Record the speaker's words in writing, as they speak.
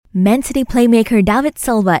Man City playmaker David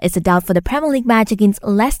Silva is a doubt for the Premier League match against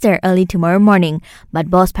Leicester early tomorrow morning, but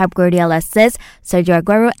boss Pep Guardiola says Sergio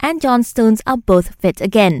Aguero and John Stones are both fit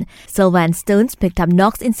again. Silva and Stones picked up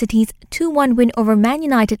knocks in City's 2-1 win over Man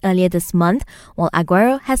United earlier this month, while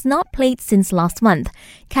Aguero has not played since last month.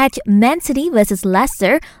 Catch Man City vs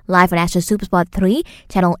Leicester live on Astro Supersport 3,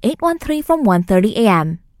 channel 813 from 1:30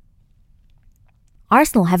 a.m.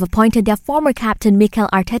 Arsenal have appointed their former captain Mikel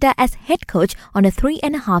Arteta as head coach on a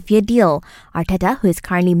 3.5-year deal. Arteta, who is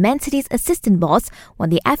currently Man City's assistant boss, won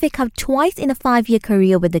the FA Cup twice in a 5-year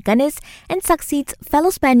career with the Gunners and succeeds fellow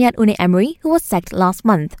Spaniard Unai Emery, who was sacked last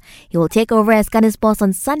month. He will take over as Gunners boss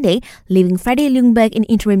on Sunday, leaving Freddie Ljungberg in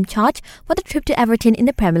interim charge for the trip to Everton in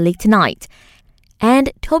the Premier League tonight.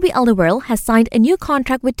 And Toby Alderweireld has signed a new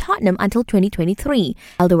contract with Tottenham until 2023.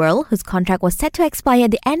 Alderweireld, whose contract was set to expire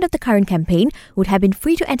at the end of the current campaign, would have been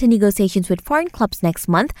free to enter negotiations with foreign clubs next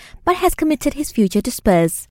month, but has committed his future to Spurs.